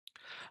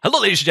Hello,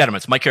 ladies and gentlemen.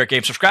 It's Mike here at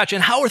Games from Scratch,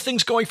 and how are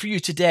things going for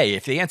you today?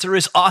 If the answer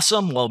is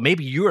awesome, well,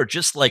 maybe you are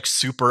just like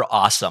super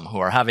awesome who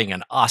are having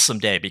an awesome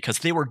day because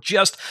they were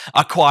just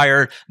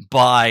acquired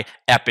by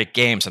Epic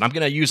Games. And I'm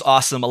going to use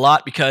awesome a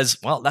lot because,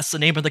 well, that's the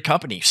name of the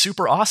company.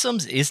 Super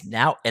Awesomes is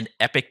now an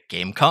Epic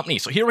game company.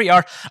 So here we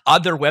are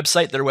on their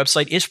website. Their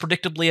website is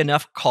predictably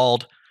enough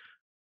called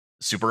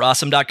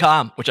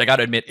superawesome.com, which I got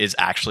to admit is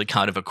actually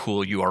kind of a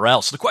cool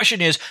URL. So the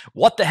question is,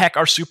 what the heck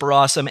are Super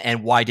Awesome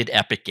and why did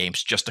Epic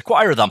Games just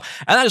acquire them?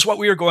 And that is what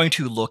we are going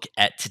to look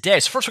at today.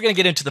 So first we're going to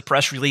get into the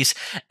press release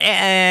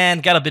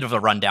and got a bit of a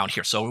rundown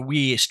here. So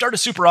we started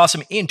Super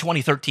Awesome in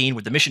 2013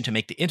 with the mission to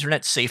make the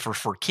internet safer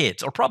for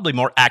kids, or probably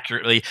more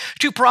accurately,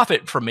 to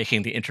profit from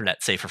making the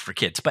internet safer for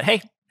kids. But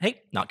hey,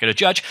 not going to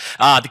judge.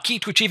 The key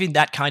to achieving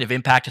that kind of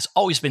impact has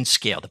always been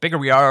scale. The bigger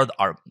we are,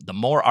 the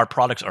more our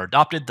products are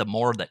adopted, the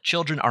more that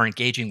children are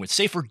engaging with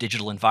safer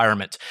digital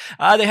environments.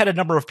 They had a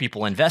number of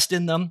people invest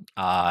in them,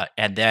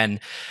 and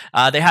then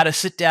they had to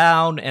sit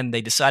down and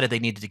they decided they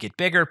needed to get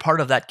bigger. Part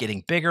of that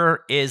getting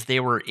bigger is they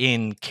were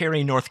in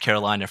Cary, North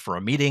Carolina for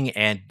a meeting,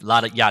 and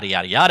yada,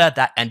 yada, yada.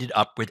 That ended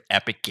up with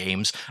Epic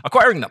Games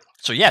acquiring them.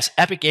 So yes,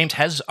 Epic Games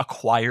has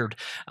acquired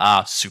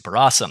Super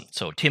Awesome.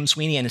 So Tim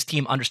Sweeney and his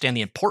team understand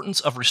the importance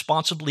of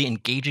responsibly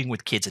engaging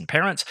with kids and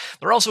parents.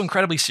 They're also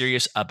incredibly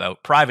serious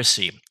about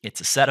privacy.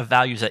 It's a set of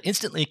values that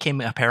instantly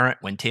became apparent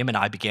when Tim and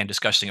I began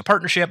discussing a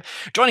partnership.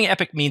 Joining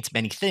Epic means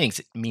many things.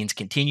 It means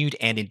continued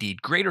and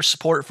indeed greater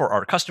support for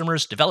our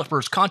customers,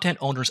 developers, content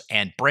owners,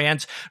 and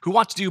brands who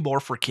want to do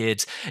more for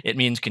kids. It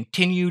means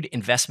continued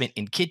investment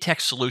in kid tech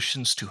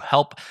solutions to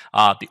help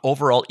the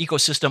overall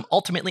ecosystem.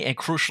 Ultimately and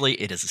crucially,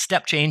 it is a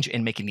step change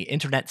in making the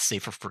internet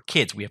safer for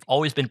kids. We have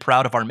always been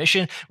proud of our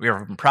mission. We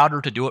have been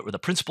prouder to do it with a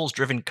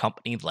principles-driven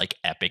company like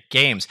Epic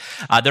Games.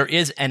 There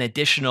is an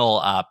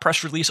additional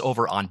press release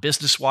over on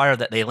Business Wire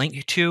that they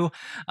link to.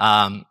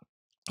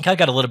 Kind of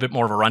got a little bit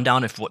more of a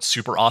rundown of what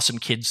Super Awesome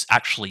Kids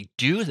actually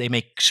do. They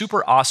make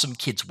Super Awesome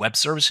Kids Web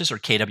Services, or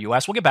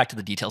KWS. We'll get back to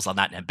the details on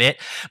that in a bit.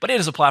 But it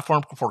is a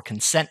platform for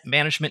consent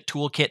management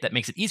toolkit that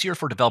makes it easier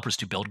for developers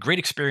to build great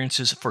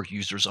experiences for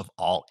users of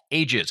all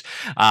ages.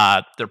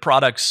 Their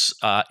products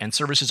and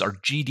services are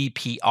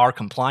GDPR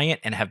compliant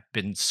and have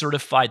been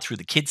certified through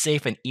the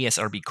KidSafe and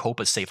ESRB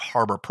COPPA Safe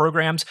Harbor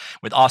programs.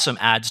 With Awesome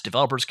Ads,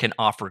 developers can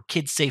offer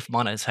KidSafe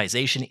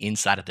monetization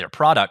inside of their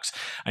products.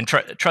 And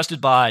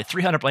trusted by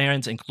 300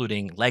 brands,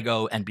 including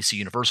Lego, NBC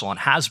Universal, and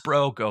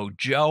Hasbro, Go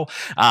Joe,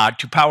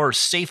 to power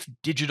safe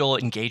digital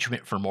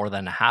engagement for more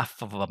than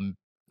half of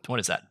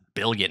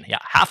billion. Yeah,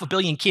 500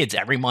 million kids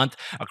every month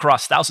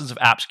across thousands of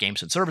apps,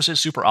 games, and services.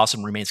 Super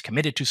Awesome remains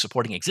committed to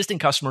supporting existing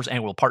customers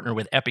and will partner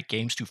with Epic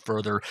Games to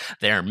further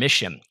their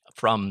mission.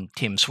 From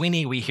Tim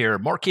Sweeney, we hear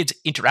more kids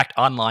interact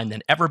online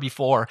than ever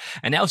before,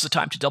 and now is the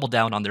time to double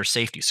down on their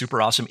safety.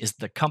 Super Awesome is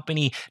the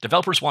company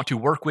developers want to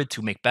work with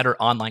to make better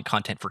online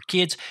content for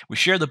kids. We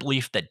share the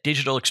belief that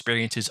digital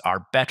experiences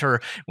are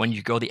better when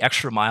you go the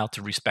extra mile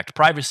to respect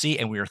privacy,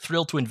 and we are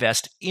thrilled to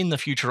invest in the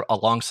future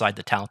alongside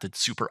the talented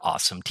Super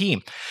Awesome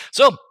team.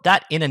 So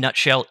that, in a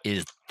nutshell,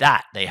 is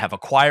that. They have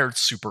acquired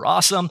Super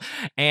Awesome.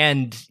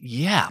 And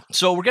yeah,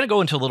 so we're going to go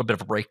into a little bit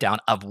of a breakdown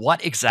of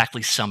what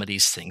exactly some of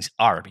these things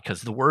are,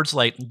 because the words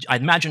like, I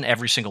imagine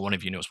every single one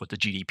of you knows what the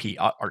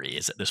GDPR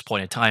is at this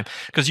point in time,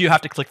 because you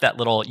have to click that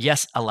little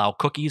yes, allow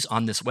cookies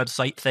on this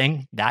website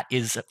thing. That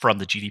is from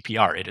the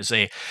GDPR. It is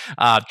a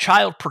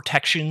child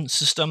protection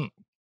system.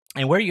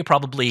 And where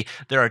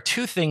there are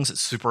two things that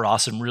Super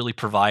Awesome really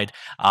provide.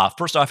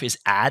 First off is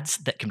ads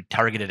that can be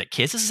targeted at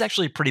kids. This is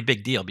actually a pretty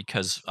big deal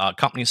because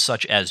companies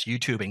such as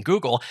YouTube and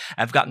Google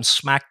have gotten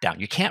smacked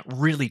down. You can't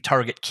really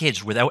target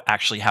kids without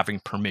actually having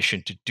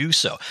permission to do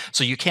so.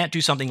 So you can't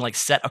do something like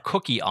set a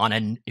cookie on,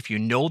 and if you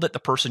know that the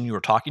person you are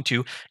talking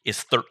to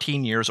is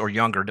 13 years or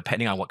younger,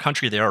 depending on what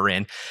country they are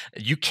in,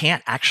 you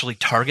can't actually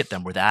target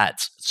them with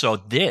ads.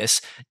 So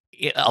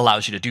it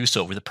allows you to do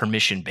so with a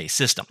permission-based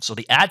system. So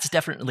the ads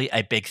definitely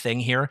a big thing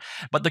here,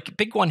 but the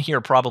big one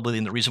here probably,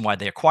 and the reason why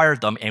they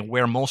acquired them and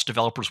where most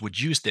developers would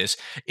use this,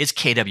 is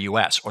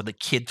KWS, or the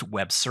Kids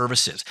Web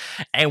Services.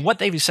 And what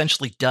they've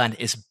essentially done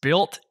is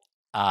built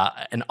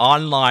an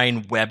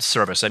online web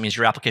service. That means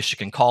your application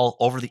can call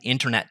over the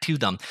internet to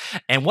them.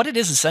 And what it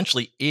is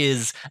essentially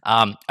is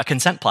a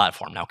consent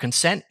platform. Now,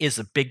 consent is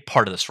a big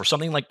part of this. For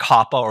something like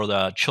COPPA, or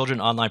the Children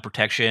Online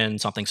Protection,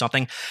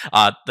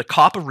 the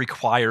COPPA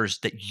requires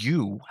that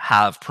you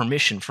have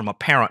permission from a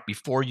parent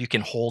before you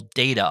can hold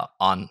data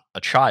on a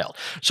child.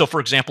 So, for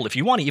example, if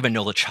you want to even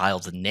know the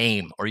child's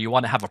name, or you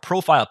want to have a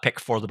profile pic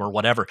for them or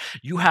whatever,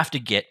 you have to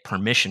get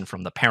permission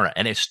from the parent.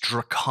 And it's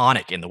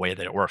draconic in the way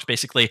that it works.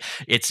 Basically,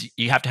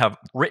 you have to have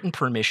written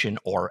permission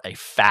or a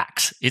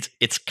fax. It's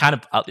a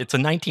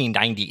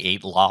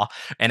 1998 law,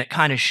 and it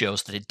kind of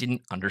shows that it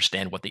didn't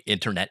understand what the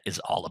internet is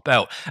all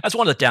about. That's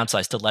one of the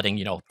downsides to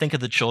letting, think of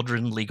the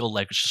children legal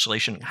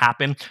legislation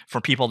happen for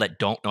people that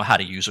don't know how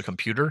to use a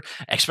computer,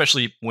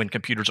 especially when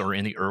computers are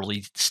in the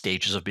early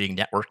stages of being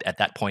networked at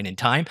that point point in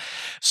time.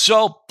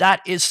 So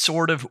that is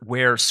sort of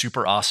where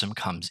Super Awesome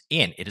comes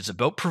in. It is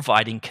about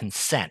providing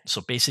consent.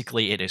 So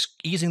basically, it is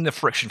easing the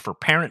friction for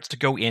parents to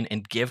go in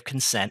and give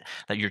consent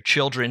that your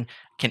children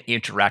can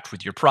interact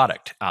with your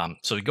product.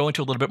 So to go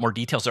into a little bit more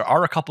details, there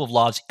are a couple of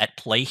laws at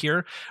play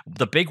here.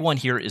 The big one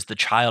here is the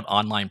Child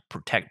Online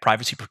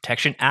Privacy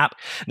Protection app.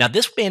 Now,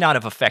 this may not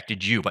have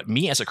affected you, but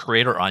me as a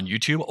creator on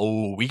YouTube,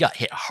 oh, we got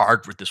hit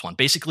hard with this one.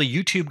 Basically,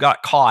 YouTube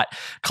got caught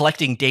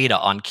collecting data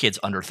on kids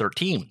under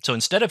 13. So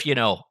instead of,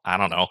 I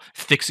don't know,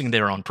 fixing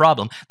their own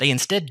problem, they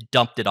instead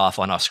dumped it off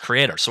on us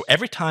creators. So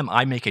every time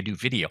I make a new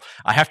video,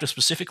 I have to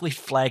specifically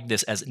flag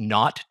this as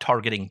not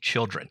targeting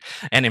children.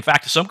 And in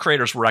fact, some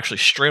creators were actually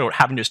straight out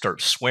having to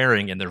start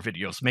swearing in their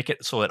videos, make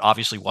it so it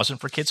obviously wasn't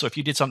for kids. So if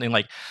you did something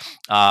like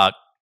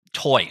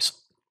toys,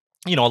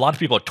 a lot of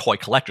people are toy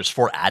collectors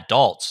for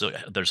adults. So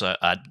there's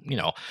a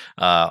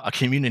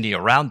community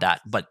around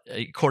that. But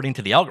according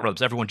to the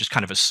algorithms, everyone just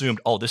kind of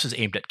assumed, oh, this is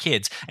aimed at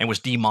kids, and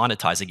was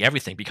demonetizing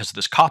everything because of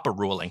this COPPA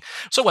ruling.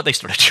 So what they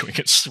started doing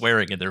is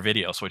swearing in their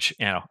videos, which,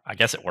 I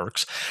guess it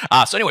works.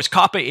 So anyways,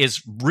 COPPA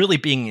is really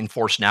being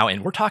enforced now,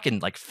 and we're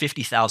talking like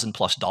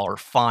 $50,000+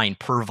 fine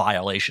per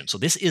violation. So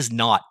this is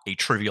not a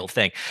trivial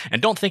thing.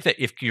 And don't think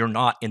that if you're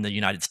not in the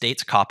United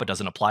States, COPPA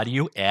doesn't apply to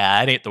you.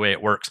 It ain't the way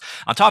it works.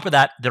 On top of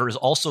that, there is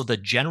also the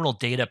General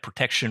Data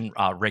Protection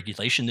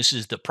Regulation. This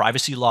is the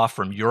privacy law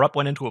from Europe,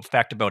 went into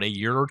effect about a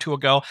year or two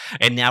ago.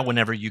 And now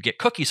whenever you get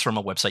cookies from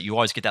a website, you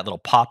always get that little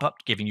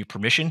pop-up giving you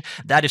permission.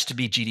 That is to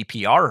be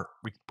GDPR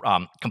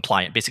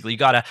compliant. Basically, you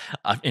got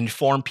to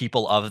inform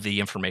people of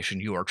the information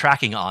you are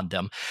tracking on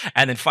them.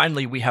 And then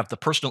finally, we have the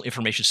Personal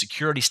Information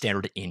Security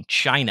Standard in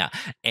China.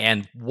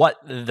 And what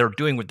they're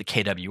doing with the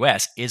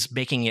KWS is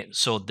making it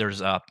so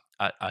there's a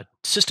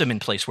system in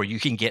place where you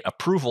can get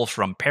approval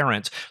from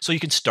parents so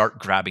you can start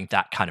grabbing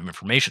that kind of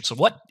information. So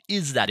what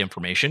is that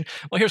information?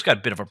 Well, here's got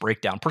a bit of a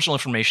breakdown. Personal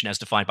information as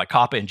defined by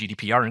COPPA and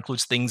GDPR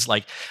includes things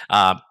like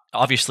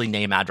obviously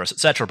name, address,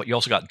 etc. But you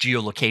also got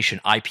geolocation,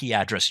 IP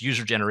address,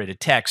 user-generated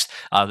text,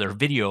 their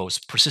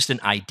videos,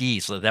 persistent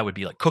IDs. So that would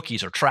be like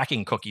cookies or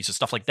tracking cookies and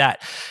stuff like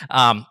that.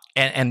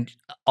 And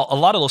a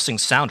lot of those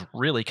things sound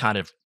really kind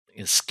of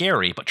is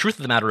scary, but truth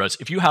of the matter is,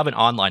 if you have an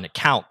online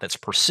account that's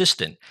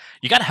persistent,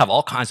 you got to have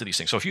all kinds of these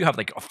things. So if you have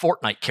like a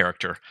Fortnite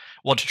character,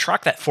 well, to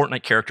track that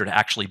Fortnite character to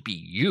actually be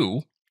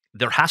you,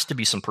 there has to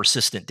be some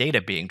persistent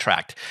data being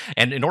tracked.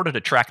 And in order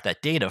to track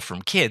that data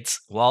from kids,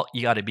 well,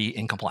 you got to be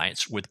in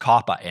compliance with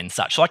COPPA and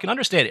such. So I can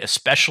understand it,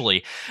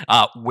 especially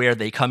where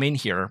they come in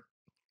here.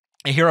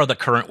 And here are the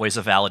current ways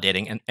of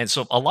validating. And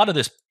so a lot of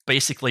this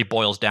basically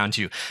boils down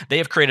to they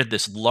have created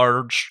this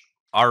large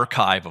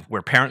archive of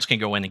where parents can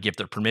go in and give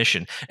their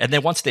permission. And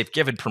then once they've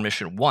given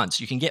permission once,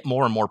 you can get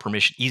more and more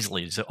permission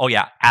easily. So, oh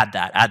yeah, add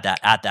that, add that,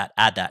 add that,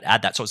 add that,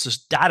 add that. So it's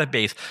this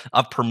database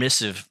of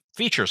permissive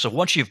feature. So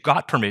once you've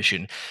got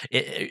permission,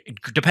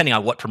 depending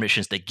on what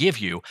permissions they give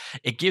you,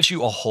 it gives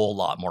you a whole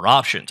lot more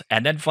options.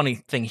 And then funny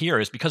thing here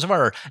is because of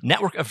our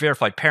network of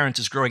verified parents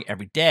is growing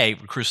every day,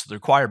 increases the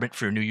requirement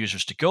for new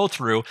users to go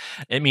through.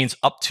 It means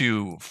up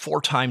to 4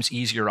 times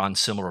easier on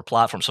similar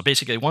platforms. So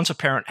basically, once a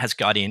parent has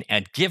got in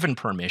and given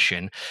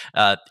permission,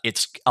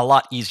 it's a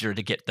lot easier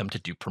to get them to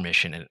do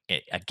permission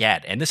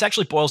again. And this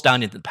actually boils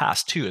down into the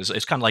past too.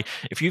 It's kind of like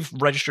if you've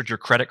registered your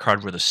credit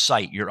card with a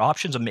site, your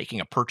options of making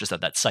a purchase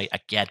at that site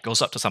again goes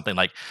up to something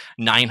like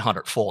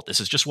 900-fold. This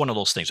is just one of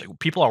those things. Like,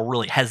 people are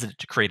really hesitant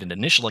to create an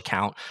initial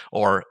account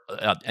or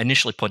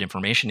initially put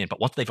information in, but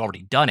once they've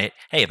already done it,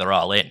 hey, they're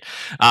all in.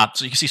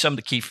 So you can see some of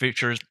the key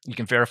features. You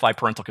can verify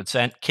parental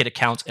consent, kid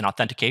accounts, and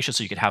authentication,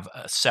 so you can have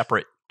a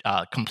separate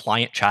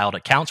compliant child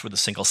accounts with a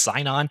single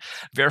sign-on,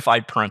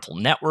 verified parental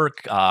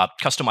network,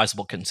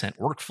 customizable consent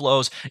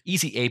workflows,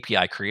 easy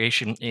API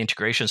creation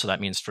integration. So that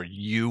means for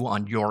you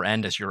on your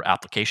end as your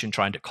application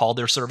trying to call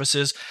their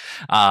services,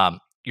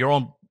 your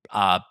own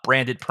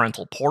branded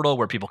parental portal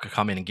where people could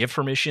come in and give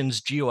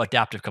permissions,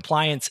 geo-adaptive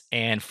compliance,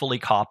 and fully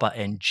COPPA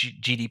and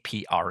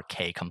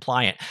GDPR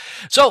compliant.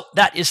 So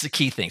that is the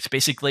key things.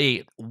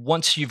 Basically,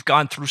 once you've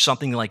gone through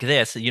something like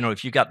this,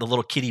 if you got the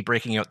little kitty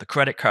breaking out the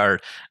credit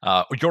card,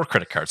 or your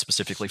credit card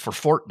specifically for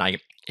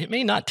Fortnite, it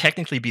may not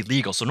technically be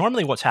legal. So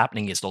normally what's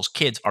happening is those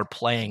kids are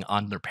playing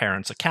on their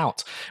parents'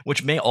 accounts,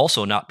 which may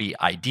also not be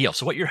ideal.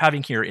 So what you're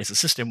having here is a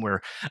system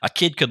where a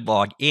kid could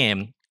log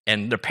in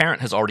and the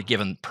parent has already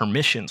given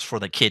permissions for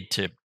the kid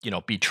to,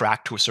 be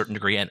tracked to a certain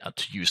degree and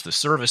to use the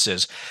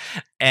services.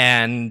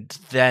 And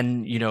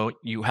then,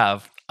 you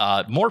have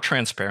more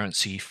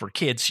transparency for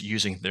kids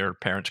using their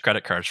parents'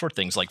 credit cards for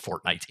things like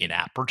Fortnite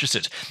in-app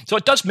purchases. So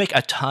it does make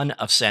a ton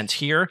of sense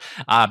here.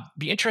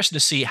 Be interested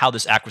to see how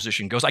this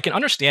acquisition goes. I can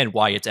understand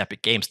why it's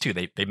Epic Games too.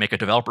 They make a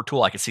developer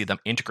tool. I can see them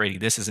integrating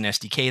this as an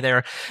SDK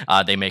there.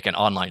 They make an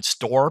online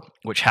store,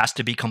 which has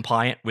to be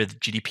compliant with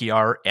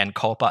GDPR and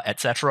COPPA,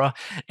 etc.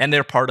 And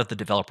they're part of the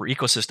developer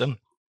ecosystem.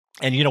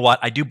 And you know what?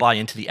 I do buy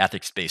into the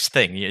ethics-based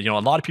thing. A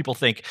lot of people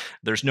think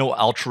there's no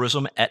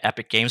altruism at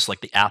Epic Games,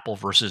 like the Apple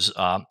versus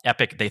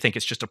Epic. They think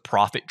it's just a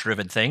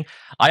profit-driven thing.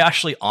 I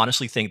actually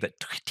honestly think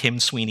that Tim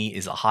Sweeney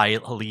is a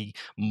highly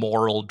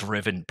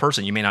moral-driven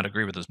person. You may not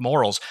agree with his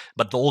morals,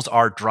 but those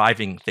are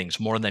driving things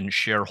more than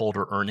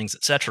shareholder earnings,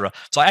 etc.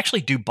 So I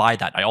actually do buy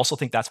that. I also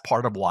think that's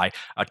part of why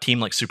a team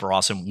like Super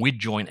Awesome would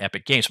join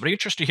Epic Games. But I'm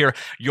interested to hear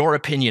your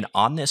opinion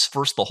on this.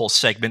 First, the whole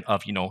segment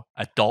of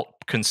adult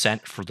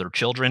consent for their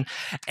children,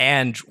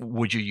 and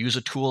would you use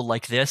a tool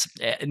like this?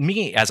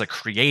 Me as a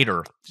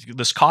creator,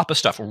 this COPPA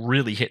stuff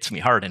really hits me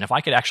hard. And if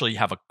I could actually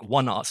have a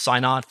one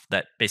sign off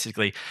that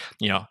basically,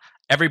 you know,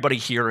 everybody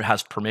here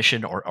has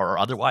permission or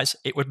otherwise,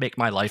 it would make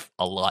my life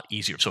a lot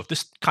easier. So if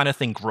this kind of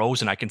thing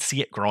grows, and I can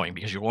see it growing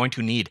because you're going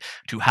to need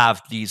to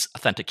have these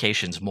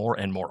authentications more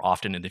and more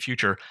often in the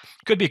future,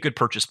 could be a good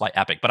purchase by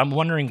Epic. But I'm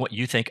wondering what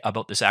you think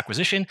about this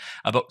acquisition,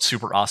 about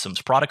Super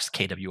Awesome's products,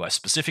 KWS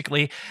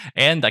specifically,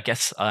 and I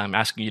guess I'm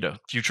asking you to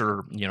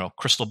future,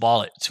 crystal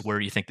ball it to where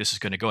you think this is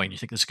going to go. And you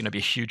think this is going to be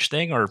a huge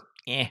thing, or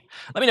eh?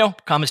 Let me know.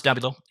 Comments down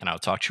below, and I'll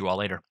talk to you all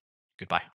later. Goodbye.